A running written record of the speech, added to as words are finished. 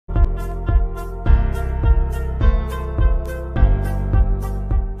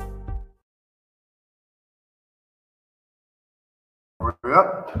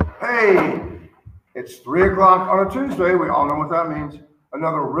Yep. Hey, it's 3 o'clock on a Tuesday. We all know what that means.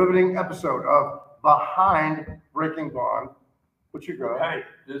 Another riveting episode of Behind Breaking Bond. What you got? Hey,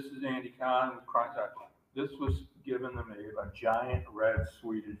 this is Andy Kahan with CrimeStoppers. This was given to me, a giant red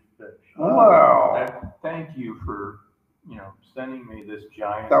Swedish fish. Wow. And thank you for, sending me this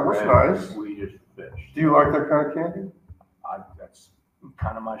giant red nice. Swedish fish. Do you like that kind of candy? That's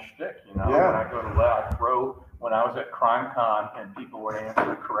kind of my shtick, Yeah. When I go to when I was at CrimeCon and people would answer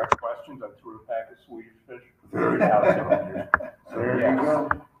the correct questions, I threw a pack of Swedish fish. There you go.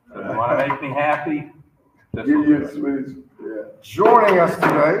 So if you want to make me happy, this Give will you do a it. Swedish. Yeah. Joining us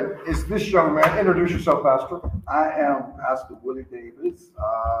today is this young man. Introduce yourself, Pastor. I am Pastor Willie Davis,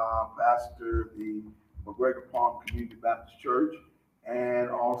 pastor of the McGregor Palm Community Baptist Church,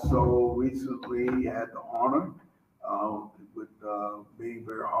 and also recently had the honor with being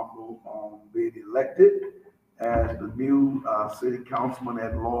very humble on being elected as the new city councilman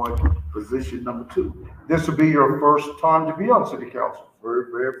at large, position number 2. This will be your first time to be on city council.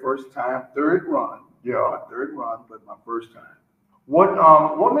 Very first time, third run. Yeah. My third run, but my first time.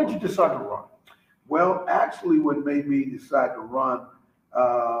 What made you decide to run? Well, actually, what made me decide to run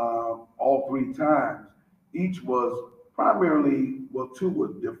all 3 times, each was primarily, well, 2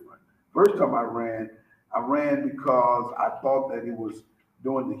 were different. First time I ran because I thought that it was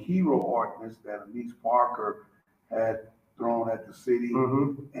doing the hero ordinance that Anise Parker had thrown at the city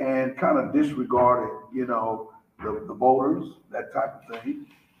and kind of disregarded, the voters, that type of thing.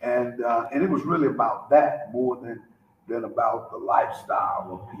 And it was really about that more than about the lifestyle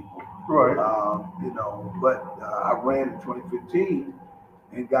of people. Right. But I ran in 2015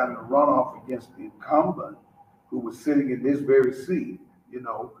 and got in a runoff against the incumbent who was sitting in this very seat,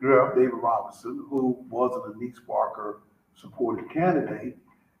 David Robinson, who was an Anise Parker supported candidate.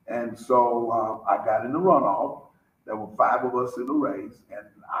 And so I got in the runoff. There were 5 of us in the race, and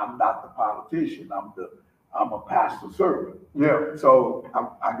I'm not the politician. I'm a pastor servant. Yeah. So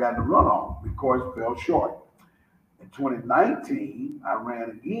I got in the runoff. Of course, fell short. In 2019, I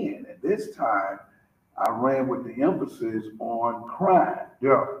ran again, and this time I ran with the emphasis on crime.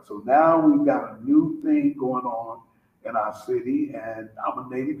 Yeah. So now we've got a new thing going on in our city, and I'm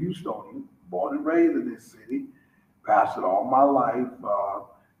a native Houstonian, born and raised in this city, pastored all my life,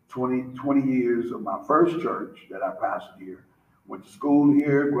 20 years of my first church that I pastored here. Went to school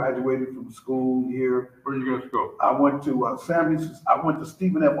here, graduated from school here. Where are you going to school? I went to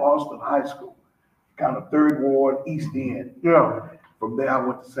Stephen F. Austin High School, kind of 3rd Ward, East End. Yeah. From there, I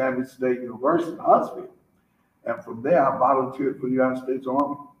went to San Luis State University in Huntsville. And from there, I volunteered for the United States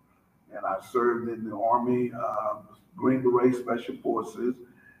Army. And I served in the Army, Green Beret Special Forces,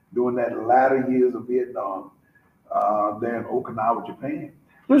 during that latter years of Vietnam, there in Okinawa, Japan.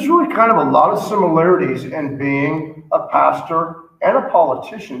 There's really kind of a lot of similarities in being a pastor and a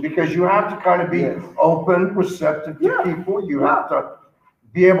politician, because you have to kind of be open, receptive to people. You have to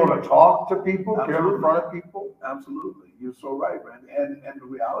be able to talk to people, get in front of people. Absolutely. You're so right, man. And the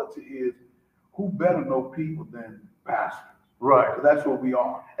reality is, who better know people than pastors? Right. So that's what we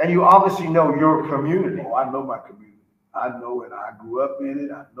are. And you obviously know your community. Oh, I know my community. I know it. I grew up in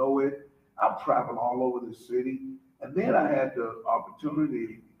it. I know it. I've traveled all over the city. And then I had the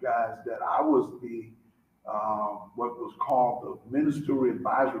opportunity, guys, that I was the what was called the Ministerial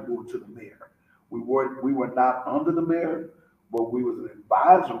Advisory Board to the mayor. We were not under the mayor, but we was an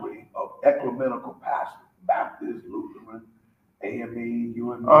advisory of ecumenical pastors, Baptist, Lutheran, AME,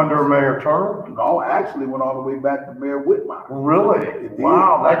 UME. Under Mayor Turner? No, actually went all the way back to Mayor Whitmire. Really?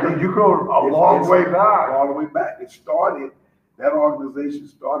 Wow, you go a long way back. All the way back. That organization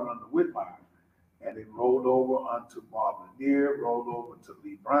started under Whitmire. And it rolled over onto Marvin Lanier, rolled over to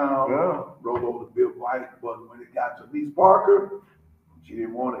Lee Brown, rolled over to Bill White. But when it got to Anise Parker, she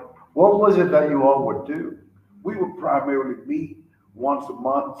didn't want it. What was it that you all would do? We would primarily meet once a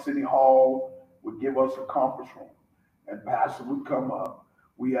month. City Hall would give us a conference room, and pastor would come up.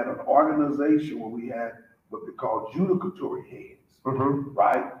 We had an organization where we had what they call judicatory heads,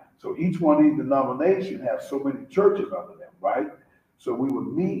 right? So each one of these denominations has so many churches under them, right? So we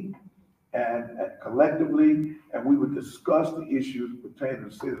would meet and collectively, and we would discuss the issues pertaining to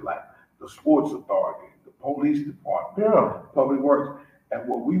the city, like the sports authority, the police department, public works. And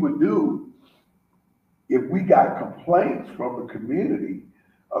what we would do, if we got complaints from the community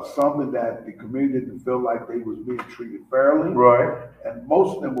of something that the community didn't feel like they was being treated fairly, right? And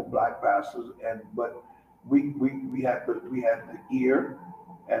most of them were black pastors, but we had the ear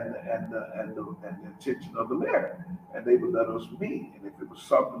and the attention of the mayor, and they would let us meet. And if it was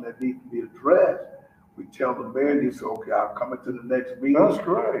something that needed to be addressed, we tell the mayor, and he said, okay, I'll come into the next meeting. That's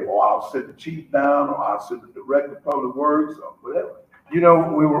great. Or I'll send the chief down, or I'll send the director of public works, or whatever. You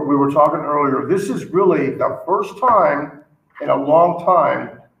know, we were talking earlier, this is really the first time in a long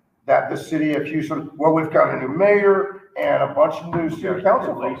time that the city of Houston, well, we've got a new mayor and a bunch of new city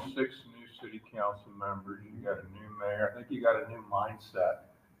council At folks. least 6 new city council members, you got a new mayor, I think you got a new mindset.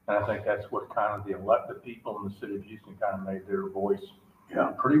 And I think that's what kind of the elected people in the city of Houston kind of made their voice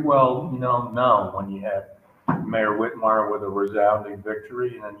pretty well, known when you had Mayor Whitmire with a resounding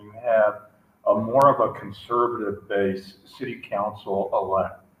victory, and then you have a more of a conservative base city council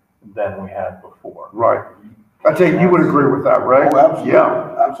elect than we had before. Right. I think you would agree with that, right? Oh, absolutely.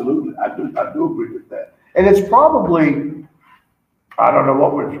 Yeah. Absolutely. I do agree with that. And it's probably, I don't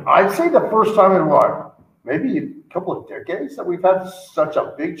know I'd say the first time in what, maybe a couple of decades that we've had such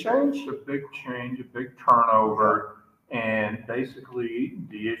a big change? A big change, a big turnover, and basically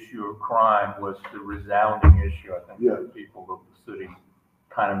the issue of crime was the resounding issue. I think the people of the city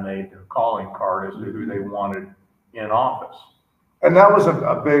kind of made their calling card as to who they wanted in office. And that was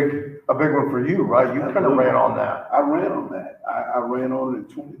a big one for you, right? You kind of ran on that. I ran on that. I ran on it in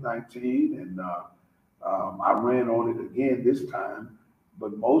 2019, and I ran on it again this time.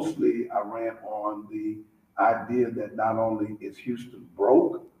 But mostly, I ran on the idea that not only is Houston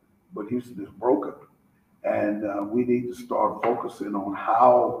broke, but Houston is broken, and we need to start focusing on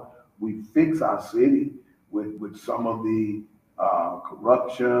how we fix our city with some of the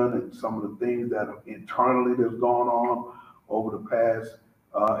corruption and some of the things that are internally that's gone on over the past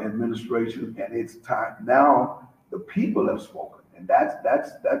administration. And it's time now. The people have spoken, and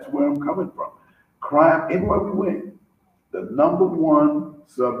that's where I'm coming from. Crime, anywhere we went, the number one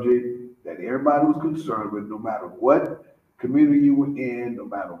subject that everybody was concerned with, no matter what community you were in, no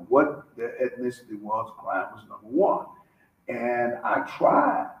matter what their ethnicity was, crime was number one. And I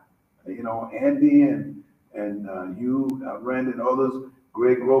tried, Andy and you, Randy and others.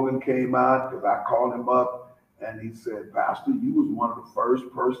 Greg Rogan came out because I called him up and he said, Pastor, you was one of the first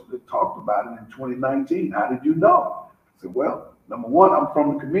persons that talked about it in 2019. How did you know? I said, well, number one, I'm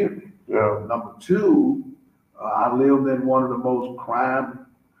from the community. Yeah. Number two, I lived in one of the most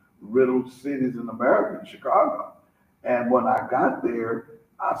crime-riddled cities in America, in Chicago. And when I got there,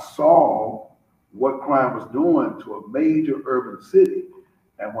 I saw what crime was doing to a major urban city.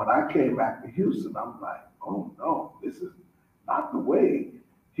 And when I came back to Houston, I'm like, oh no, this is not the way.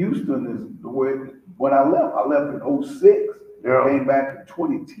 Houston is the way. When I left in 06, came back in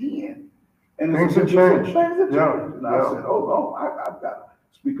 2010. And things have changed. Things have changed. And I said, oh no, I've got to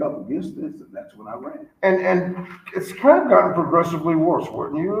speak up against this, and that's when I ran. And it's kind of gotten progressively worse,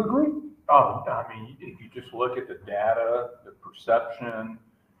 wouldn't you agree? Oh, I mean, if you just look at the data, the perception,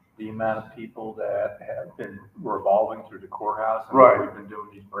 the amount of people that have been revolving through the courthouse. Right. We've been doing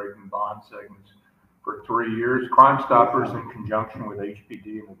these breaking bond segments for 3 years. CrimeStoppers, in conjunction with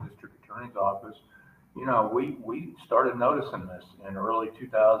HPD and the district attorney's office, we started noticing this in early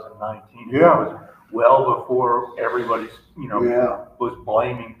 2019. Yeah. It was well before everybody, was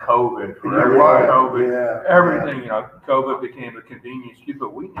blaming COVID for COVID. Everything, COVID became a convenience excuse,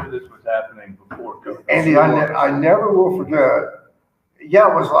 but we knew this was happening before COVID. Andy, I never will forget.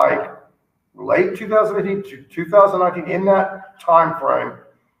 Yeah, it was like late 2018 to 2019. In that time frame,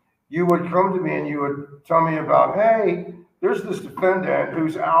 you would come to me and you would tell me about, hey, there's this defendant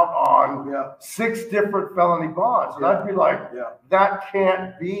who's out on 6 different felony bonds. And I'd be like, that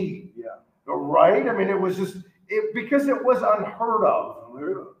can't be right. I mean, it was just, because it was unheard of.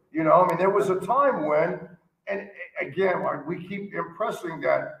 There was a time when, and again, we keep impressing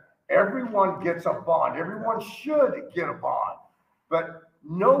that everyone gets a bond. Everyone should get a bond. But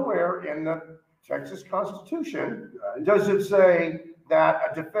nowhere in the Texas Constitution does it say that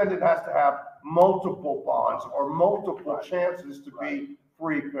a defendant has to have multiple bonds or multiple chances to be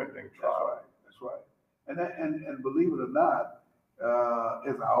free pending trial. That's right. And believe it or not,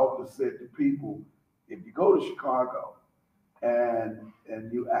 as I often said to people, if you go to Chicago and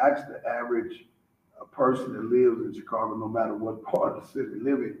you ask the average person that lives in Chicago, no matter what part of the city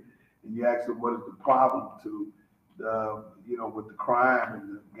they live in, and you ask them what is the problem to with the crime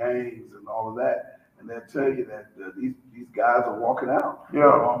and the gangs and all of that, and they'll tell you that these guys are walking out,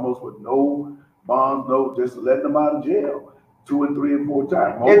 almost with no bonds, just letting them out of jail 2 and 3 and 4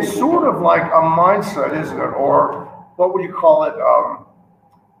 times. It's sort of like a mindset, isn't it? Or what would you call it?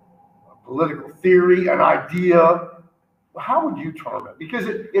 Political theory, an idea. How would you term it? Because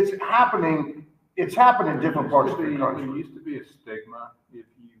it's happening. It's happened in different parts of the country. There used to be a stigma if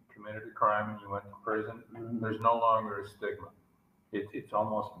you committed a crime and you went to prison. There's no longer a stigma. It's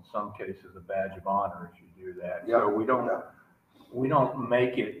almost in some cases a badge of honor if you do that. So we don't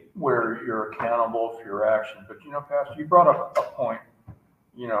make it where you're accountable for your actions. But Pastor, you brought up a point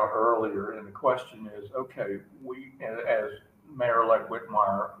earlier, and the question is, okay, we as Mayor-elect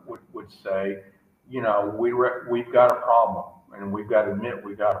Whitmire would say, you know, we've got a problem, and we've got to admit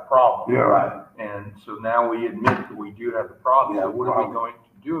we got a problem. Yeah. Right. And so now we admit that we do have a problem. Yeah, So what are we going to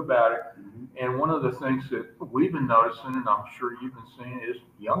do about it? Mhm. And one of the things that we've been noticing, and I'm sure you've been seeing, is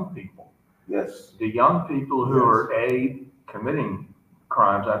young people. Yes. The young people who are committing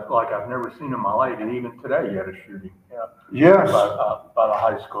crimes, I've never seen in my life, and even today you had a shooting. Yes. By the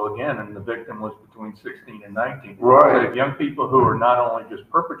high school again, and the victim was between 16 and 19. Right. So you have young people who are not only just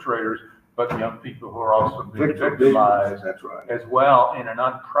perpetrators, but young people who are also being victimized. That's right. As well, in an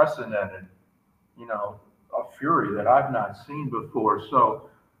unprecedented, you know, a fury that I've not seen before. So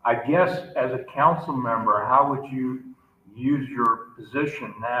I guess as a council member, how would you use your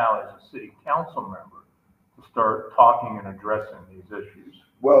position now as a city council member to start talking and addressing these issues?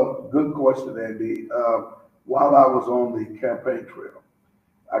 Well, good question, Andy. While I was on the campaign trail,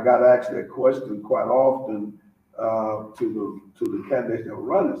 I got asked that question quite often to the candidates that were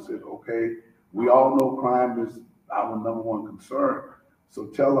running. Said, okay, we all know crime is our number one concern. So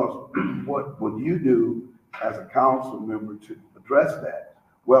tell us, what would you do as a council member to address that?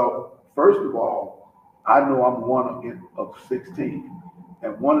 Well, first of all, I know I'm one of 16.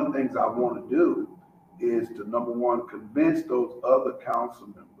 And one of the things I want to do is to, number one, convince those other council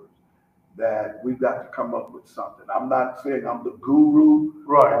members that we've got to come up with something. I'm not saying I'm the guru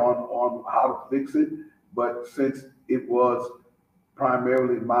on how to fix it, but since it was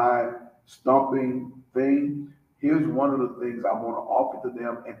primarily my stumping thing, here's one of the things I want to offer to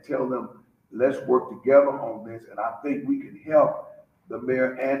them and tell them, let's work together on this. And I think we can help the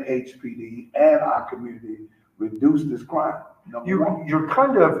mayor and HPD and our community reduce this crime. You're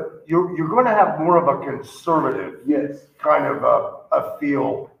going to have more of a conservative kind of a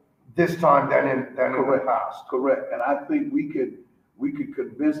feel this time than in the past. Correct. And I think we could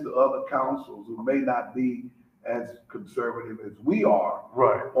convince the other councils who may not be as conservative as we are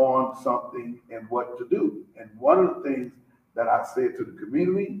on something and what to do. And one of the things that I said to the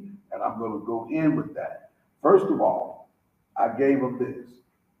community, and I'm going to go in with that. First of all, I gave them this.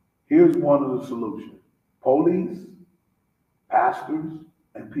 Here's one of the solutions: police, pastors,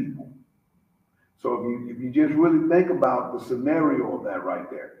 and people. So if you just really think about the scenario of that right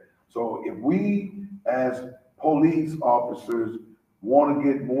there. So if we as police officers want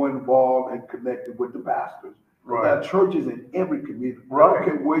to get more involved and connected with the pastors, there are churches in every community. I don't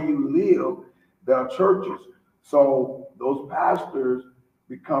care where you live, there are churches. So those pastors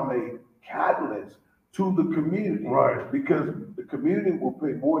become a catalyst to the community, because the community will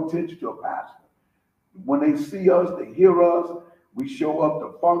pay more attention to a pastor. When they see us, they hear us, we show up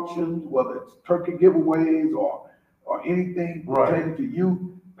to functions, whether it's turkey giveaways or anything pertaining to youth,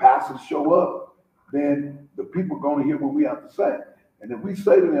 pastors show up, then the people are going to hear what we have to say. And if we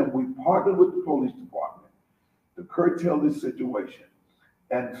say to them, we partner with the police department to curtail this situation.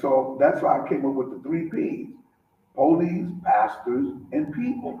 And so that's why I came up with the 3 Ps: police, pastors, and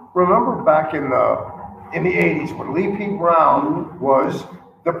people. Remember back in the 80s when Lee P. Brown was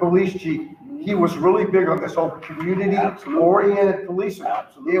the police chief, he was really big on this whole community-oriented policing.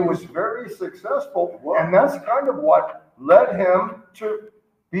 It was very successful, and that's kind of what led him to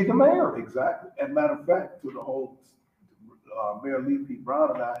be the mayor. Exactly. And matter of fact, to the whole Mayor Lee P.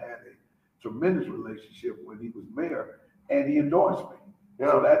 Brown and I had a tremendous relationship when he was mayor, and he endorsed me.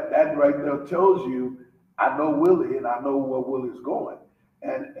 So that right there tells you, I know Willie and I know where Willie is going.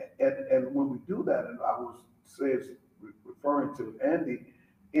 And when we do that, and I was referring to Andy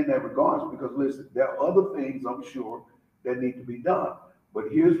in that regards, because listen, there are other things I'm sure that need to be done.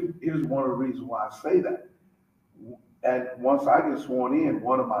 But here's one of the reasons why I say that. And once I get sworn in,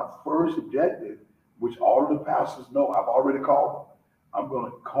 one of my first objectives, which all of the pastors know, I've already called them. I'm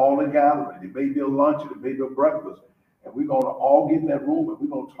going to call a gathering. It may be a luncheon, it may be a breakfast, and we're going to all get in that room and we're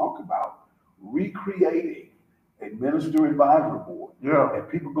going to talk about recreating a minister advisory board. And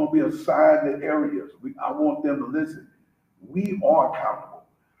people are going to be assigned to areas. I want them to listen. We are accountable.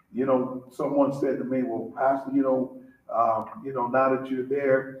 You know, someone said to me, well, Pastor, now that you're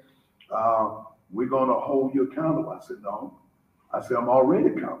there, we're going to hold you accountable. I said, no. I said, I'm already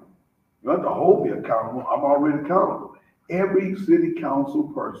accountable. You don't have to hold me accountable. I'm already accountable. Every city council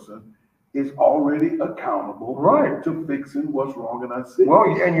person is already accountable to fixing what's wrong in our city. Well,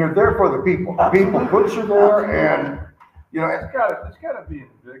 and you're there for the people. People put you there, and it's got to be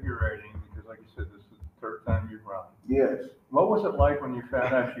invigorating, because, like you said, this is the 3rd time you've run. Yes. What was it like when you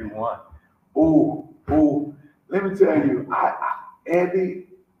found out you won? Oh, let me tell you, Andy,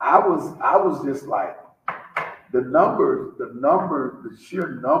 I was just like, the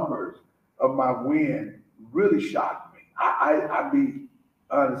sheer numbers of my win really shocked me. I'll be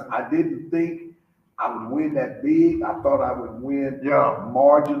honest, I didn't think I would win that big. I thought I would win Yeah.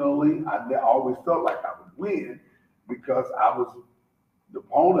 marginally. I always felt like I would win because I was the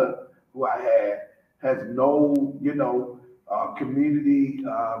opponent who I had has no, community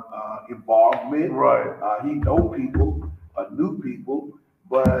involvement. Right. He know people, knew people,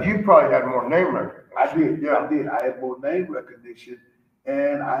 but You probably had more name recognition. I did. Yeah. I did. I had more name recognition,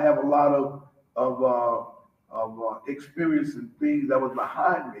 and I have a lot of experience and things that was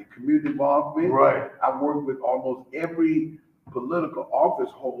behind me. Community involvement. Right. I worked with almost every political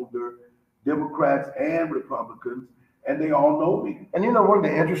office holder, Democrats and Republicans, and they all know me. And one of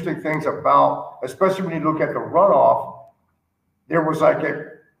the interesting things about, especially when you look at the runoff, there was like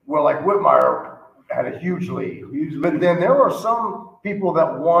Whitmire had a huge lead. But then there were some people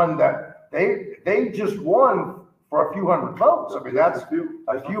that won that they just won for a few hundred votes. I mean, that's a few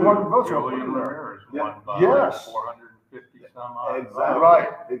hundred votes. Julian Ramirez won by Yes. 450 some odd. Exactly. Right.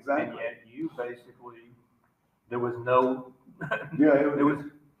 Exactly. And yet you basically, there was no, Yeah. it was,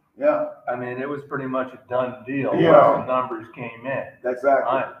 Yeah. I mean, it was pretty much a done deal Yeah. once the numbers came in.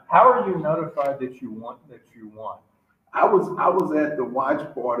 Exactly. How are you notified that you won? I was at the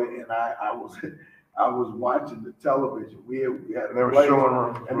watch party, and I was watching the television. We had And they were plays,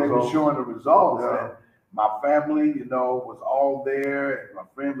 showing and they were showing the results. Yeah. And my family, was all there, and my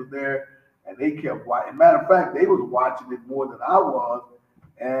friends were there, and they kept watching. Matter of fact, they was watching it more than I was,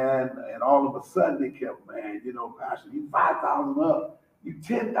 and all of a sudden they kept, man, Pastor, you 5,000 up, you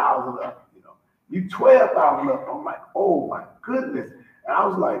 10,000 up, you 12,000 up. I'm like, oh my goodness, and I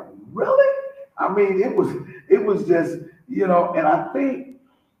was like, really? I mean, it was just, and I think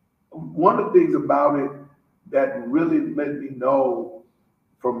one of the things about it that really made me know,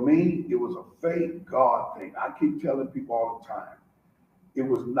 for me, it was a faith God thing. I keep telling people all the time, it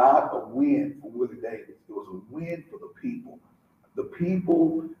was not a win for Willie Davis. It was a win for the people. The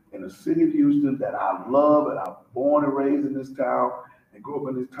people in the city of Houston that I love, and I'm born and raised in this town and grew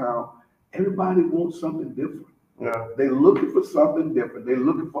up in this town, everybody wants something different. Yeah. They're looking for something different. They're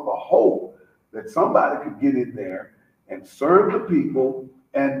looking for the hope that somebody could get in there and serve the people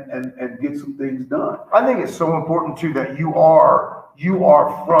and get some things done. I think it's so important too that you are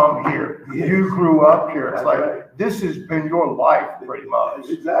from here. Yes. You grew up here. It's That's like right. this has been your life pretty much.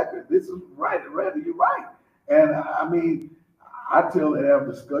 Exactly. This is right, Randy, you're right. And I mean, I have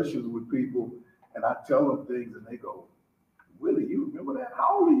discussions with people, and I tell them things, and they go, Willie, you remember that?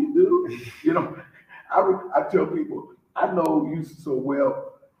 How old are you, dude? I tell people, I know you so well.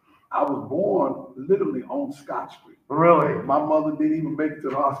 I was born literally on Scott Street. Really? My mother didn't even make it to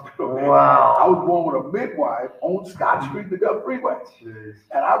the hospital. Man. Wow. I was born with a midwife on Scott Street, the Gulf Freeway. Jeez.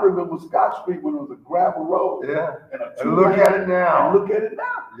 And I remember Scott Street when it was a gravel road. Yeah. And look at it now. And look at it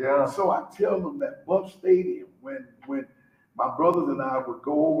now. Yeah. So I tell them that Buff Stadium, when my brothers and I would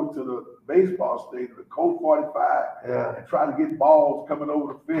go over to the baseball stadium, the Colt 45, and try to get balls coming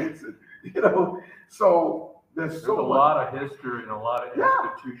over the fence. And, so there's a lot of history and a lot of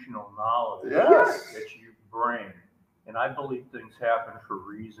institutional knowledge that you bring. And I believe things happen for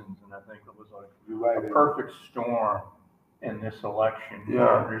reasons, and I think it was like a perfect storm in this election.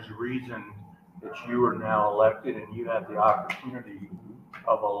 Yeah. There's a reason that you are now elected, and you have the opportunity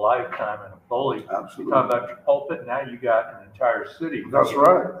of a lifetime and a bully. Absolutely. You talk about your pulpit, now you got an entire city. That's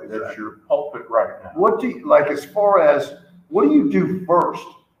right. That's your pulpit right now. What do you, like, as far as, what do you do first?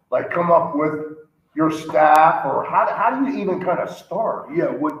 Like, come up with your staff, or how do you even kind of start? Yeah,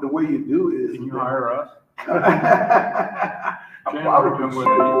 the way you do is. Can you hire us? I probably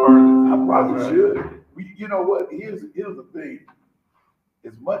should. You know what? Here's the thing.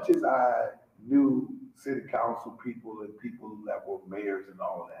 As much as I knew city council people and people that were mayors and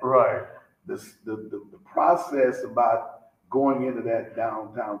all that, right? The process about going into that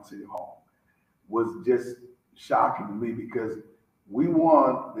downtown city hall was just shocking to me, because we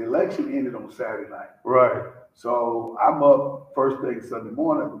won. The election ended on Saturday night. Right. So I'm up first thing Sunday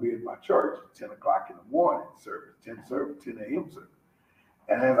morning. I'll be at my church at 10 o'clock in the morning service, 10 a.m. service.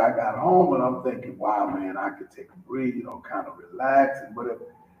 And as I got home, and I'm thinking, wow, man, I could take a breathe, kind of relax and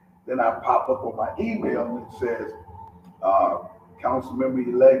whatever. Then I pop up on my email and it says,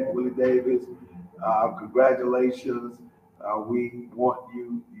 Councilmember-elect Willie Davis, congratulations. We want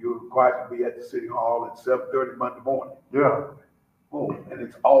you're required to be at the city hall at 7:30 Monday morning. Yeah. Oh, and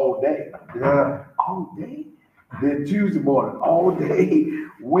it's all day. Yeah. All day. Then Tuesday morning, all day.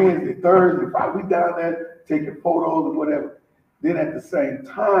 Wednesday, Thursday, Friday, we down there taking photos and whatever. Then at the same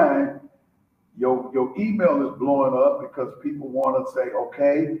time, your email is blowing up because people want to say,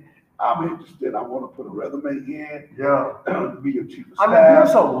 okay, I'm interested. I want to put a resume in. Yeah. Be your chief of staff. I mean,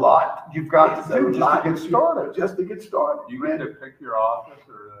 there's a lot you've got to do just to get started. Just to get started. You get to pick your office,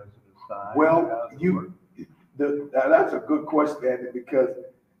 or is it sign? Well, that's a good question, Andy, because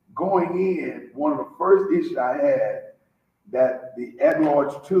going in, one of the first issues I had, that the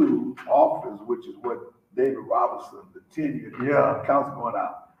at-large 2 office, which is what David Robinson, the tenured council going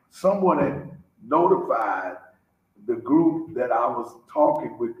out, someone had notified the group that I was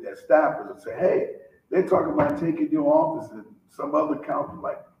talking with as staffers and said, hey, they're talking about taking your office, and some other council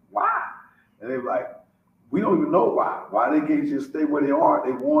like, why? And they were like, we don't even know why. Why they can't just stay where they are?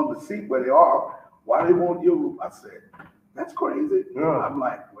 They want the seat where they are. Why they want your group? I said, that's crazy. Yeah. I'm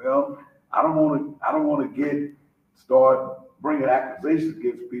like, well, I don't want to start bringing accusations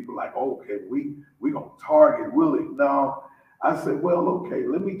against people like, okay, we gonna target Willie. No, I said, well, okay,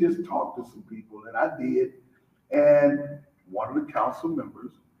 let me just talk to some people, and I did. And one of the council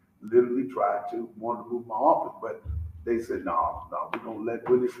members literally wanted to move my office, but they said, no, we're gonna let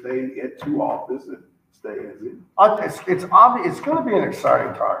Willie stay at 2 offices and stay as it. It's obvious, it's gonna be an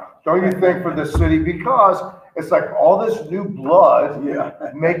exciting time, don't you think, for this city? Because it's like all this new blood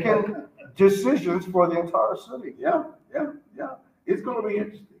making decisions for the entire city. Yeah. It's gonna be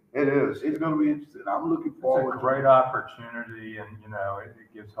interesting. It is. It's gonna be interesting. I'm looking forward. It's a great opportunity, and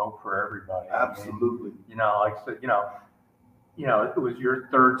it gives hope for everybody. Absolutely. I mean, like I said, it was your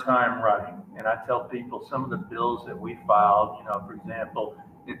 3rd time running, and I tell people some of the bills that we filed. For example,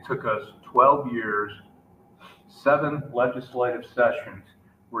 it took us 12 years, 7 legislative sessions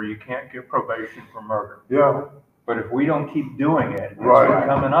where you can't get probation for murder. Yeah. But if we don't keep doing it, Right.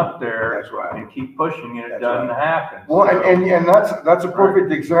 coming up there That's right. and keep pushing it, it That's doesn't right. happen. Well, So- and that's a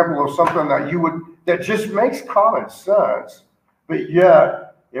perfect example of something that just makes common sense, but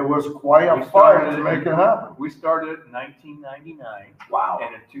yet it was quite a We fight started to make it happen. We started in 1999 Wow.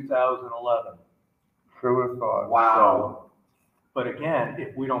 and in 2011. Who would have thought? Wow. But again,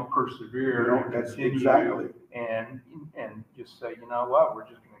 if we don't persevere and That's continue exactly. and just say, you know what, we're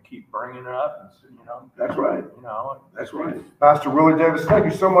just going to keep bringing it up, and That's right. That's right. Pastor Willie Davis, thank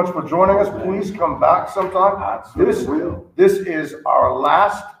you so much for joining us. Please come back sometime. Absolutely. This is our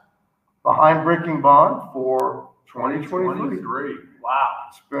last Behind Breaking Bond for 2023. Wow.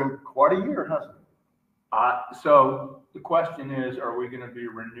 It's been quite a year, hasn't it? So the question is, are we going to be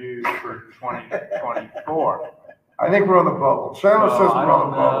renewed for 2024? I think we're on the bubble. Chandler says I we're on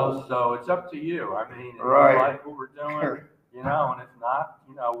don't the know, bubble. so it's up to you. I mean, if Right. you like what we're doing, and if not,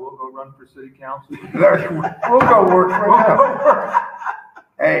 we'll go run for city council. We'll go work for him.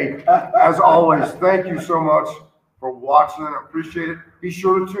 Hey, as always, thank you so much for watching. I appreciate it. Be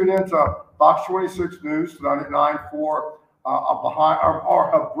sure to tune in to Fox 26 News tonight at 9 for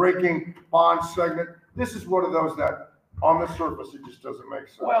a breaking bond segment. This is one of those that on the surface, it just doesn't make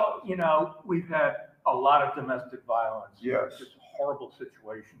sense. Well, we've had a lot of domestic violence. Yes. Just horrible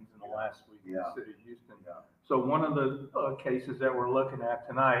situations in the last week in the city of Houston. So one of the cases that we're looking at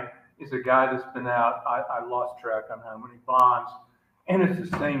tonight is a guy that's been out, I lost track on how many bonds, and it's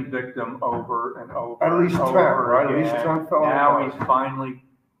the same victim over and over. At least 10, right? At least 10 felony Now bonds. he's finally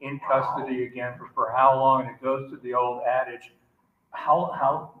in custody again for how long? And it goes to the old adage,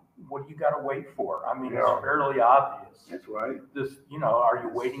 what do you got to wait for? I mean, Yeah. it's fairly obvious. That's right. Are you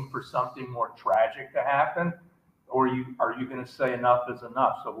waiting for something more tragic to happen? Or are you going to say enough is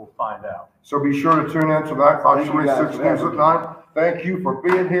enough? So we'll find out. So be sure to tune in to that Fox Thank you guys 26 for News having at me. 9. Thank you for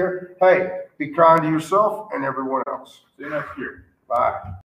being here. Hey, be kind to yourself and everyone else. See you next year. Bye.